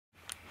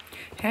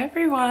Hey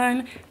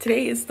everyone,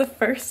 today is the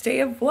first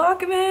day of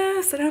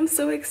Vlogmas and I'm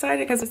so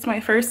excited because it's my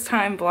first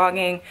time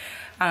vlogging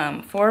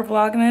for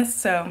Vlogmas,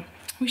 so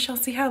we shall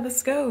see how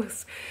this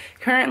goes.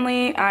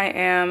 Currently I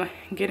am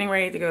getting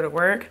ready to go to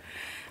work.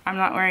 I'm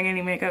not wearing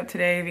any makeup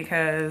today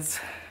because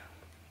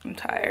I'm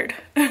tired.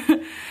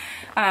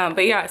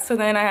 But yeah, so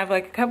then I have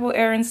like a couple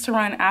errands to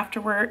run after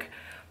work,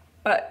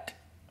 but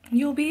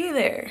you'll be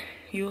there,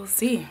 you'll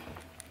see.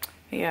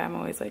 Yeah, I'm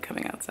always like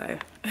coming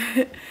outside.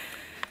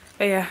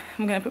 But yeah,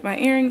 I'm gonna put my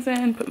earrings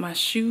in, put my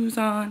shoes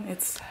on.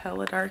 It's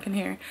hella dark in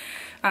here.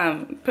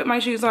 Put my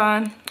shoes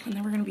on, and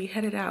then we're gonna be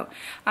headed out.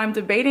 I'm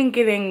debating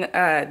getting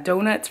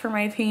donuts for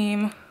my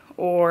team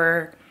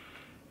or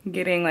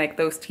getting like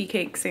those tea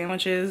cake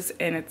sandwiches,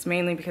 and it's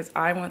mainly because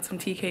I want some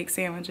tea cake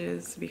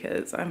sandwiches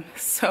because I'm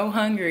so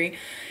hungry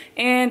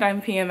and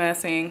I'm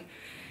PMSing.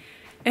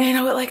 And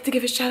I would like to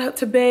give a shout out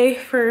to Bay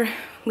for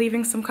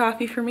leaving some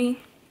coffee for me.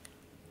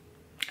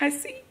 I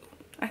see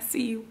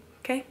you,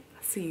 okay?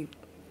 I see you.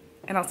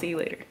 And I'll see you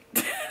later.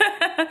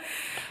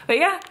 But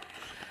yeah,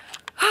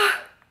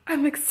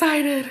 I'm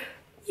excited.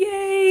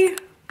 Yay!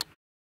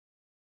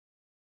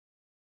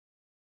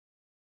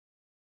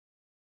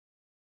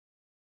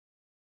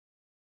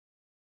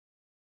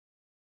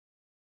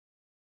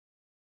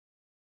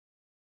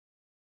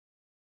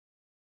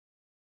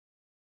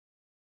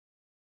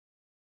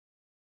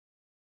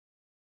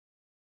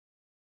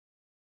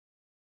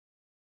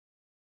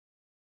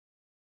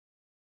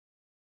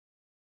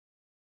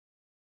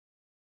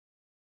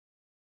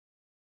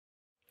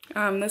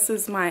 This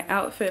is my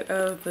outfit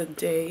of the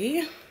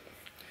day.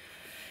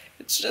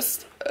 It's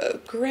just a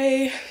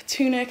gray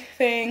tunic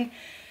thing,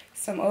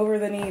 some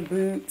over-the-knee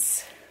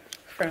boots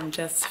from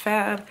Just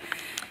Fab,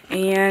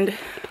 and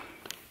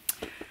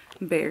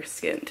bear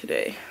skin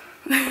today.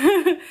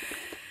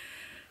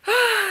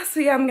 So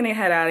yeah, I'm gonna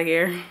head out of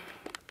here.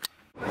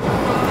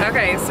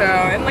 Okay, so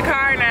in the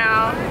car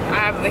now, I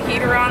have the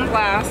heater on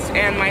blast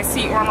and my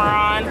seat warmer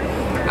on.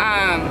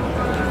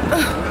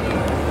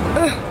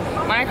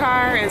 My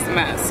car is a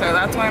mess, so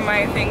that's one of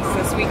my things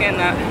this weekend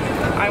that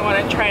I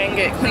want to try and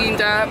get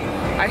cleaned up.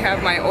 I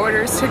have my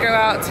orders to go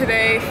out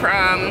today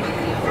from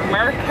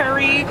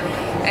Mercury,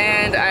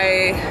 and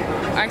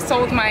I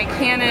sold my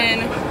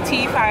Canon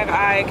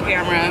T5i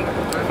camera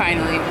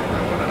finally.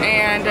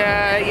 And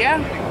yeah,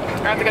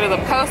 I have to go to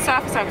the post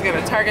office, I have to go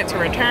to Target to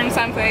return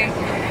something,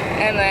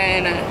 and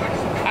then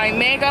I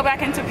may go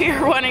back into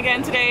Pier 1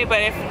 again today,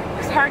 but if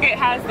Target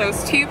has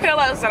those 2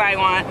 pillows that I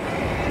want,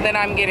 then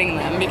I'm getting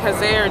them because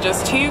they are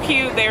just too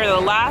cute. They were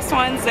the last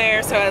ones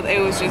there, so it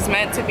was just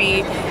meant to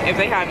be. If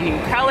they have new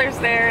colors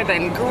there,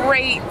 then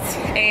great.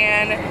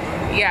 And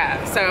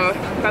yeah, so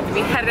I'm about to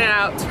be headed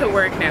out to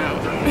work now.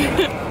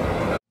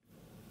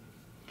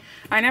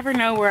 I never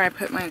know where I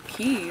put my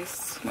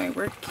keys, my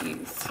work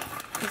keys,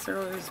 because they're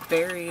always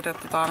buried at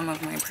the bottom of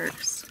my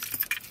purse.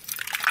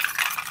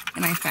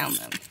 And I found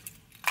them.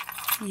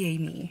 Yay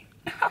me.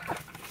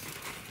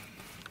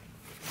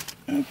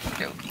 Okie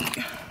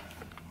dokie.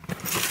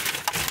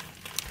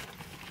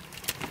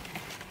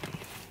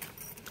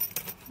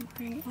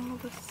 Bring all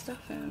this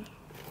stuff in.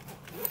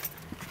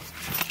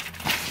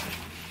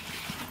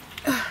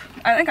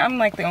 I think I'm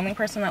like the only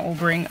person that will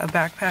bring a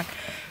backpack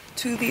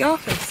to the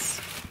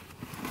office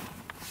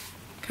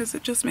because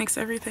it just makes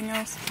everything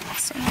else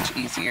so much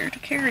easier to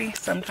carry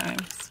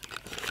sometimes,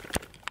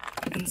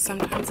 and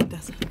sometimes it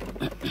doesn't.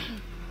 I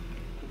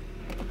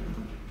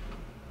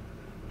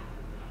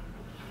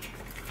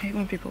hate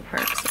when people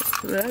park so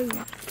close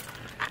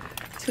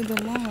to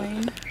the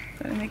line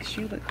that it makes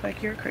you look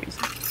like you're crazy.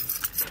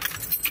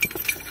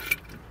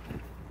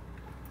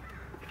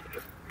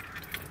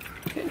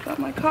 Okay, got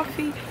my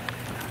coffee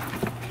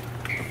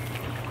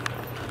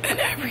and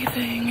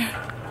everything.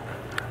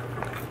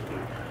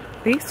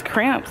 These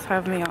cramps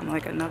have me on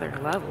like another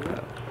level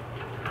though.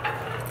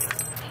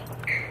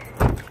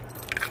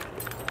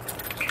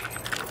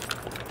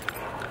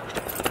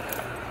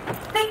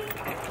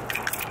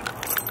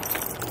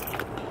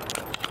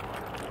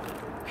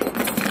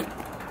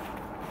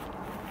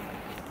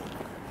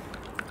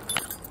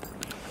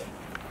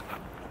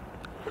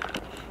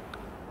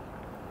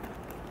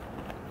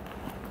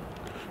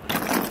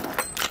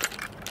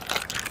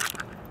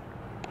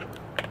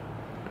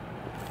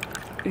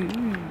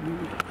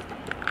 Ooh.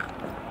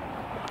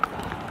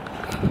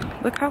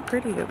 Look how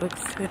pretty it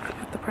looks at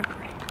the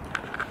property.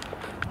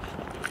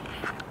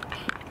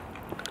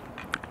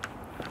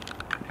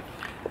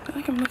 I feel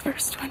like I'm the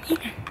first one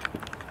here.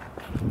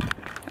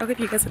 I'll give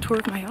you guys a tour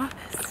of my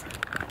office.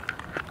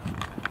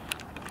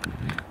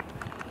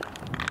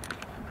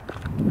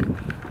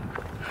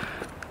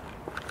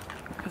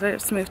 Because I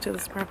just moved to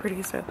this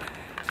property, so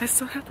I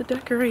still have to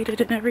decorate it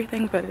and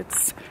everything, but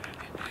it's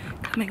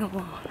coming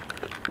along.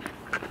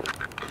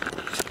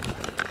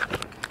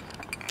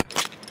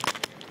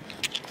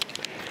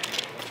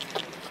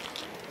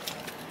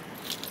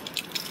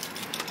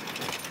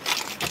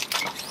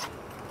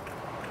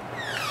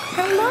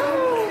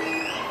 Hello.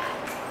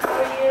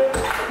 How are you?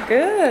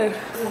 Good.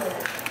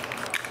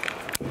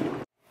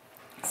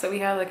 So we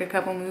had like a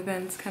couple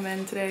move-ins come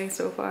in today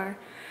so far.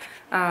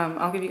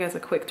 I'll give you guys a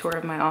quick tour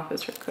of my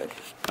office real quick.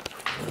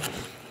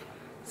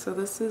 So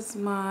this is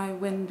my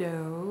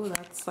window.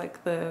 That's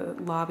like the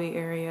lobby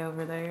area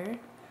over there.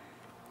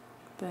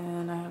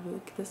 Then I have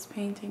like this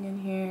painting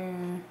in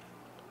here.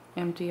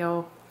 Empty,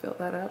 I'll fill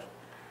that up.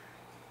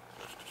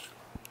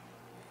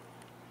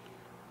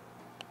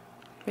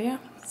 But yeah,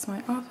 it's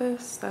my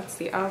office. That's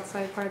the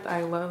outside part.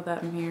 I love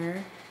that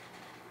mirror.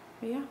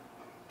 But yeah,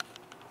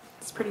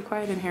 it's pretty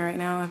quiet in here right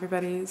now.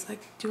 Everybody's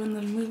like doing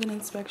the moving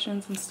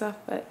inspections and stuff,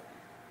 but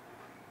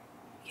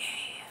yeah.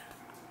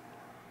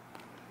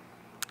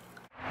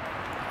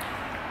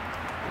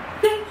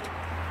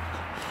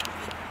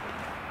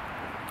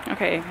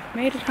 Okay,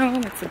 made it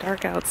home. It's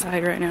dark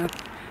outside right now,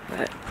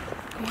 but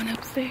going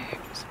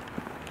upstairs.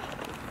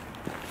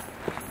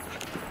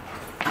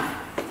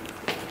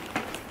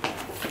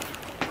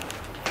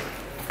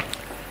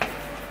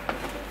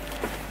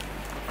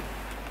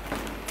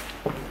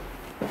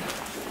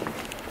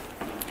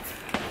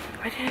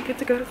 I didn't get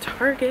to go to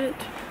Target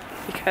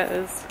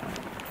because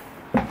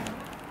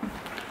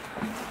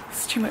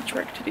it's too much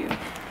work to do.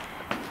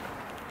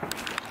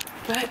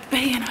 But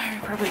Bay and I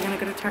are probably gonna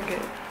go to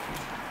Target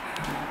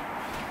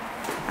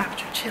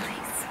after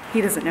Chili's.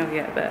 He doesn't know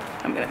yet, but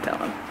I'm gonna tell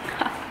him.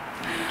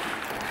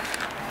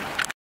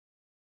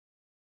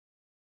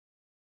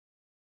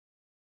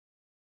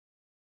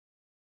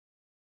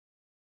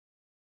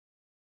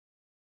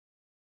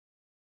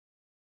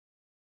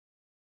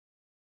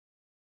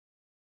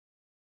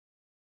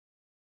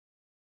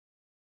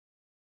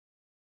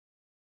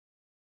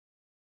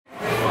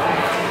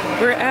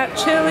 We're at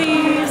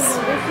Chili's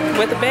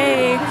with the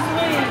Bay.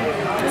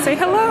 Say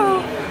hello.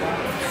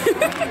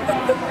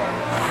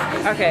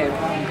 Okay,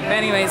 but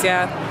anyways,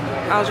 yeah,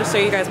 I'll just show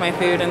you guys my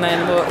food and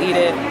then we'll eat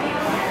it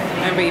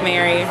and be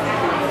merry.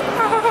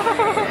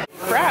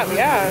 Crap,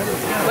 yeah.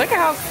 Look at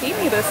how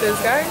steamy this is,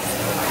 guys.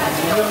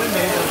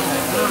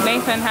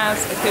 Nathan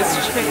has his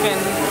chicken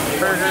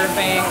burger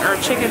thing, or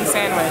chicken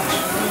sandwich.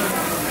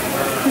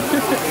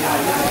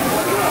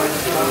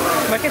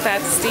 Look at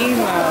that steam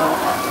though.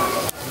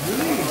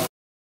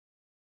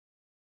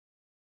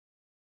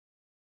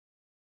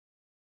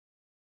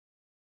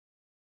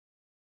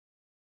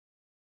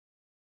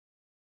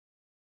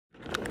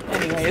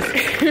 Anyways,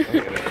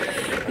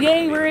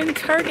 yay, we're in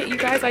Target, you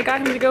guys. I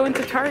got him to go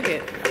into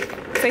Target.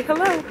 Say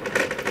hello.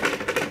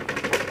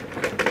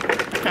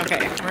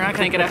 Okay, we're not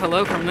gonna get a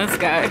hello from this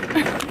guy. I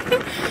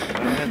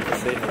have to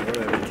say hello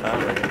every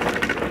time.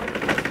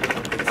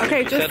 Okay,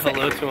 you just said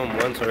hello to him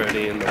once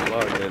already in the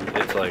vlog, and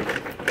it's like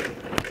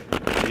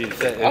you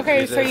said.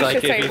 Okay, it's so you like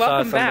should if say you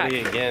welcome saw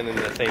somebody back again in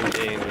the same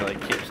day, and you like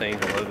keep saying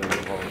hello to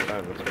them all the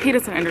time. He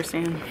doesn't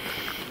understand.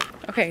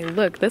 Okay,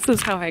 look, this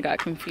is how I got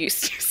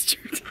confused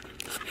yesterday.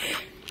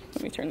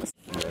 Let me turn this.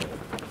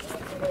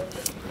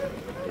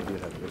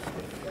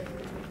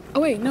 Oh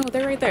wait, no,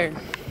 they're right there.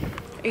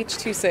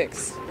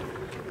 H26.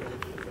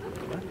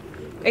 What?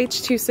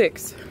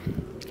 H26.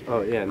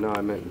 Oh yeah, no,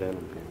 I meant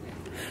denim.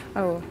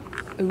 Oh,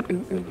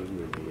 ooh.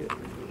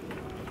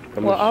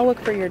 Well, I'll look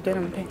for your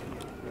denim pants.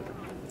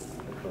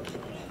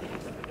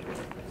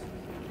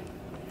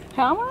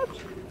 How much?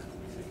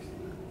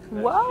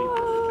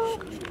 Whoa.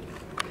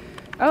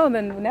 Oh,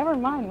 then never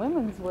mind.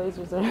 Women's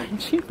blazers are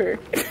cheaper.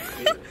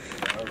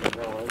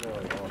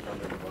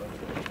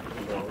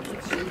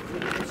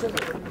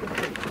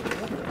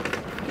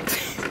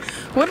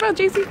 What about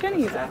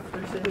JCPenney's?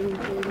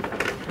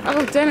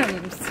 Oh,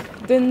 denims.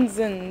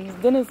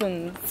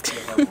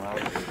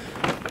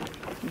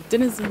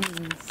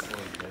 Denizens.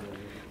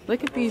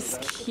 Look at these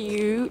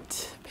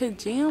cute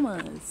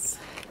pajamas.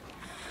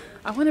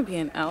 I want to be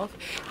an elf.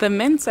 The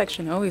men's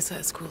section always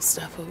has cool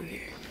stuff over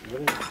here.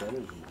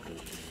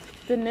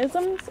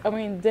 Denizens? I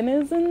mean,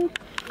 denizen?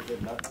 Is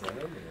it not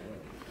denim?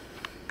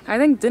 I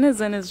think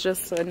denizen is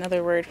just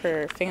another word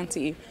for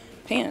fancy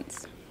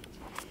pants.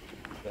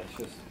 That's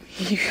just...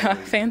 You got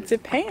fancy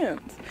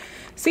pants.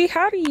 See,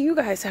 how do you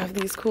guys have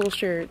these cool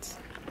shirts?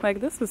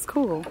 Like, this is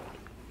cool.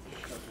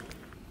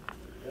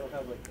 They don't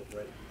have like the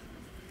red.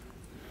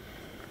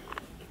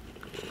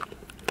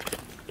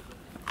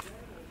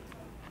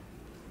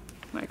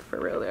 Like,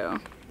 for real though.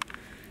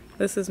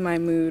 This is my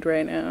mood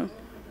right now.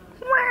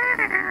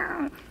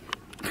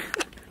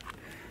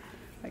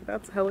 Like,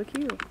 that's hella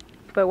cute.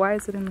 But why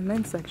is it in the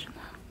men's section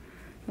though?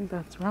 I think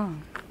that's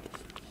wrong.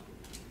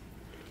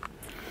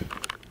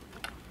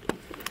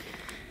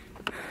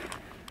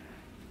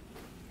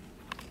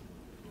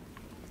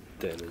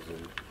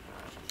 Denizen.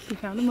 You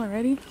found them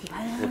already?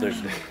 Wow. Well, they're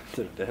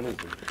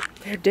denizens.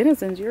 They're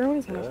denizens. You're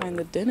always gonna find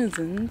the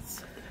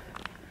denizens.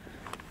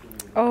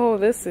 Oh,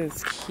 this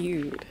is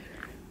cute.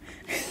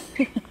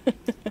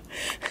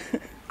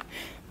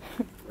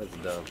 That's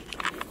dumb.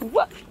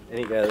 What?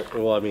 Any guy,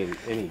 well, I mean,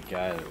 any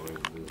guy that wears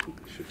this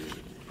should be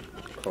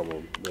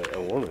common, but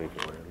a woman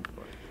can wear them.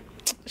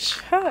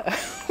 Shut up.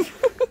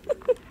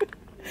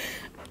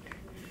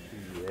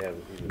 Yeah.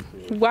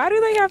 Why do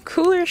they have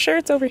cooler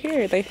shirts over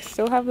here? They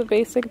still have the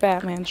basic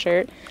Batman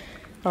shirt.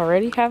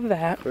 Already have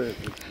that.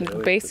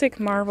 Basic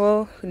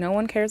Marvel. No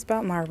one cares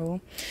about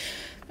Marvel.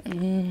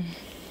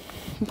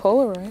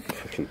 Polaroid.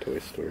 Fucking Toy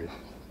Story.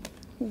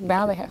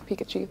 Now they have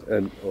Pikachu.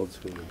 And old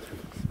school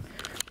Nintendo.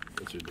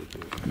 That's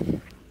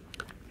ridiculous.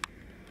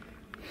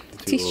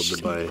 Too old to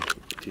buy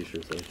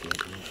t-shirts like that.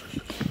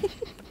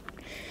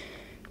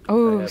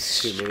 Oh, I have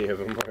too many of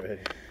them already.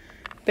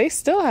 They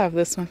still have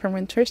this one from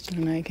when Tristan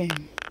and I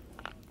came.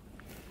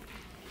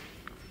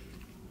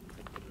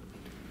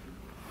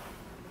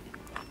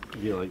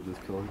 You like this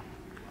color?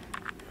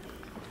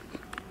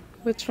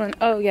 Which one?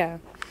 Oh, yeah.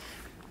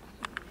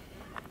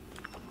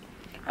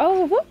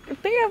 Oh, look,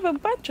 they have a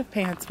bunch of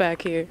pants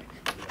back here.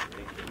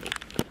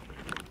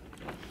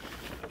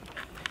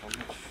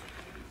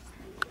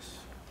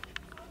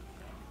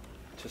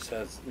 Just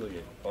has, look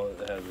at, all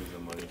it has is a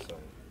money sign.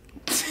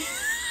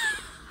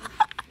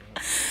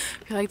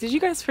 You're like, did you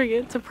guys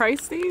forget to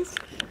price these?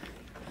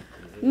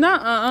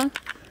 Nuh-uh.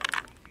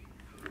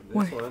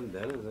 This one,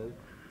 Denizen.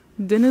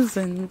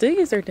 Denizen.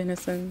 These are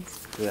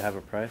Denizens. Do they have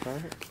a price on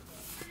it?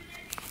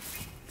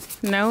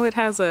 No, it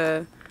has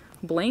a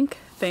blank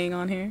thing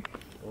on here.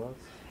 What?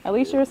 At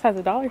least yours has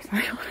a dollar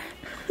sign on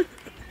it.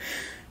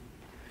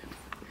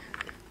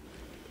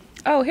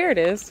 Oh, here it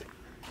is.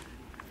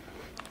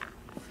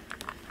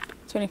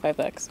 25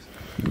 bucks.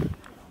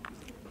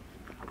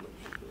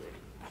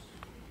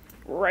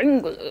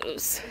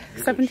 Wranglers.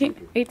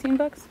 17, 18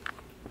 bucks.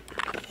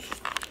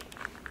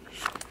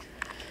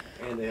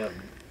 And they have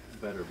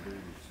better boots.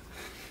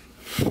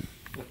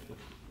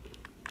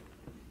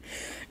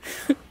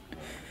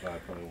 I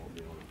probably won't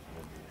be able to.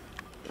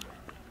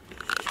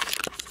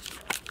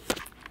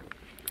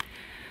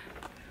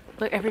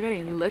 Look,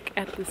 everybody, look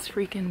at this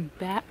freaking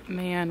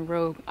Batman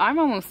robe. I'm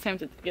almost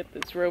tempted to get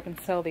this robe and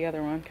sell the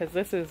other one because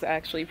this is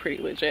actually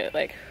pretty legit.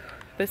 Like,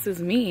 this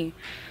is me.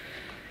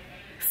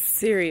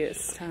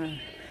 Serious time.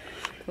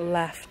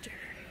 Laughter.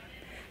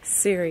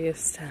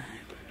 Serious time.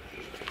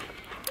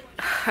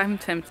 I'm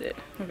tempted.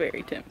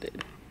 Very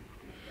tempted.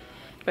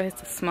 But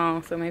it's a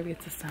small, so maybe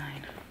it's a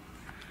sign.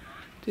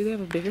 Do they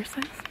have a bigger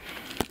size?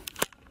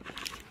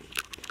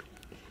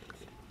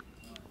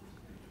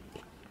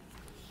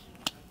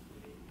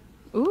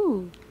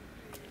 Ooh,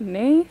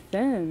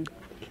 Nathan.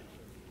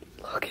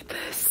 Look at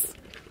this.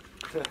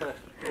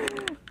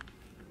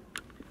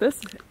 This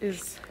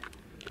is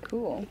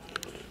cool.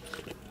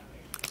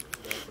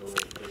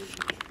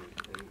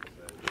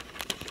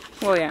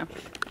 Well, yeah.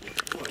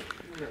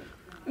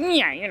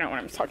 Yeah, you know what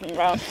I'm talking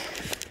about.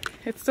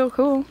 It's so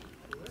cool.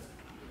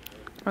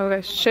 I'll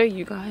guys show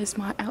you guys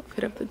my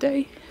outfit of the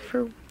day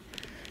for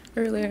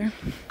earlier.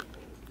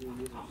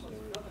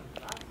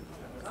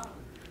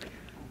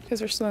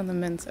 Because we're still in the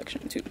men's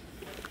section too.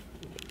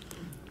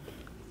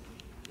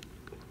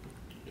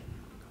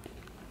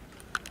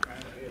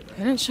 I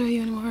didn't show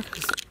you anymore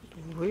because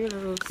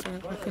weirdos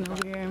start looking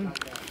over here.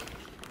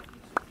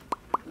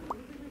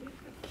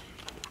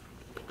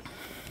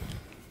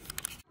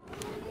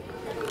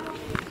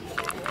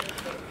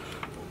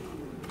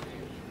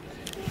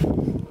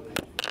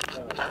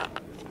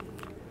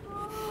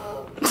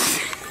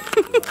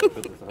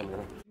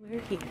 We're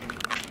here.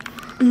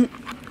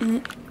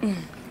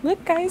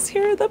 Look, guys,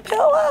 here are the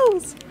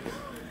pillows.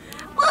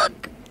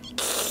 Look.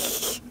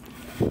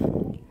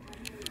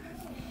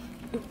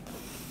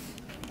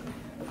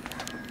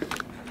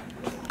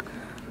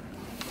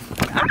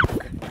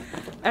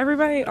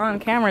 Everybody on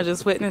camera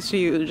just witnessed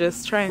you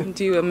just trying to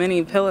do a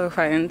mini pillow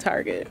fight in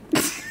Target.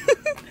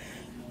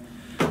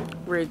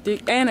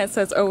 Ridiculous. And it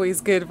says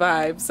always good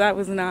vibes. That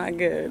was not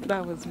good.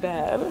 That was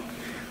bad.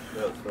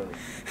 That was funny.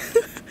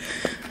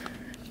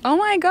 Oh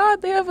my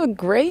god, they have a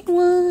great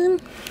one.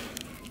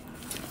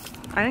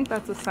 I think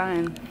that's a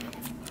sign.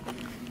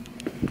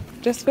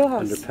 Just Philhouse.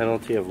 Under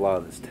penalty of law,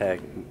 this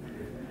tag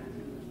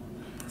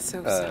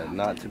So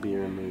not to be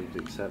removed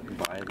except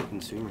by the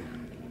consumer.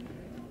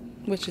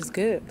 which is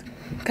good.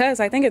 Because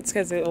I think it's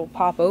because it'll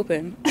pop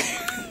open.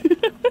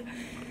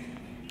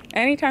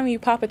 Anytime you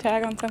pop a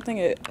tag on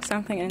something,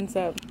 something ends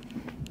up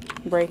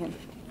breaking.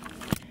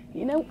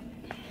 You know,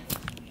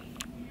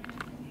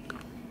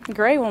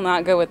 gray will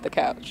not go with the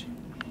couch.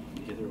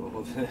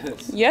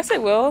 Yes,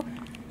 it will.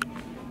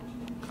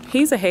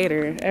 He's a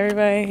hater.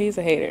 Everybody, he's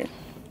a hater.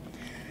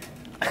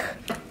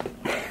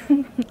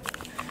 I'm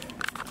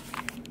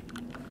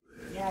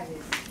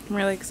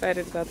really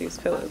excited about these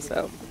pillows,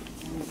 so.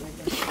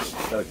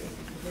 Okay.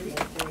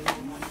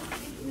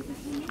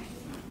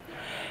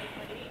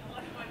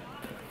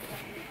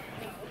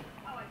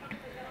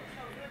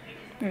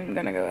 I'm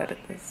gonna go edit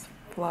this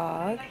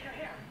vlog,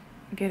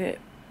 get it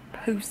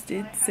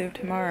posted, so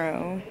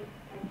tomorrow,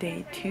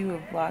 day 2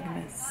 of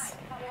Vlogmas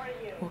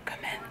will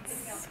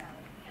commence.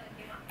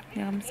 You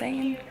know what I'm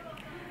saying?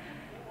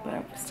 But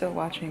I'm still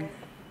watching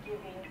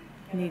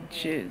New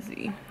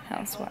Jersey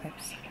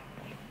Housewives.